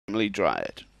Emily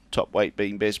Dryad. Top weight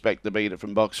being best back to beat it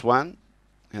from box 1.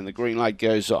 And the green light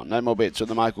goes on. No more bets on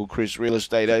the Michael Chris Real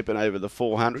Estate Open over the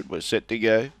 400. We're set to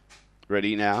go.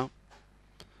 Ready now.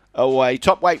 Away.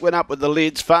 Top weight went up with the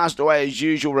lids. Fast away as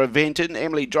usual, Reventon.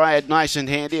 Emily Dryad nice and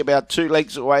handy. About 2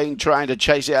 legs away and trying to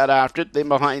chase out after it. Then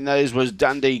behind those was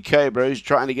Dundee Cobra, who's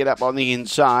trying to get up on the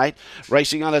inside.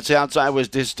 Racing on its outside was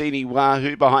Destiny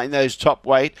Wahoo behind those top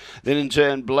weight. Then in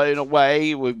turn Blown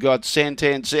Away. We've got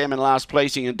Santan Sam in last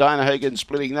placing and Dinah Hogan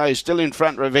splitting those. Still in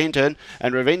front Reventon.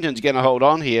 And Reventon's going to hold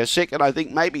on here. Second, I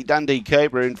think maybe Dundee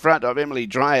Cobra in front of Emily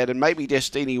Dryad. And maybe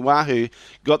Destiny Wahoo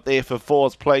got there for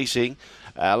 4th placing.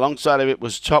 Alongside of it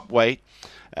was top weight.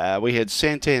 We had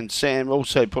Santan Sam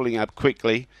also pulling up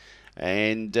quickly.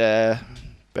 And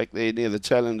back there near the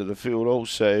tail end of the field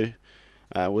also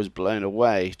was Blown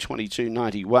Away.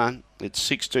 22.91. It's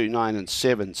 6.29 and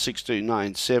 7.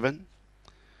 6.297.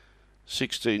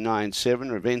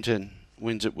 6.297. Reventon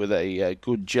wins it with a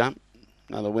good jump.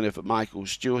 Another winner for Michael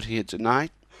Stewart here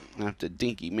tonight. After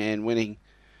Dinky Man winning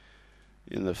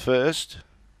in the first.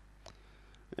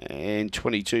 And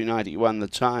 22.91 the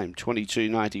time.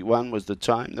 22.91 was the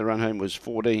time. The run home was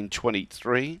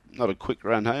 14.23. Not a quick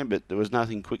run home, but there was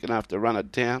nothing quick enough to run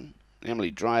it down. Emily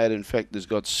Dryad, in fact, has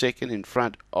got second in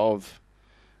front of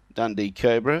Dundee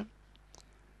Cobra.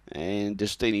 And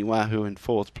Destiny Wahoo in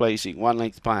 4th placing. 1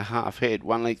 length by a half head.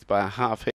 1 length by a half head.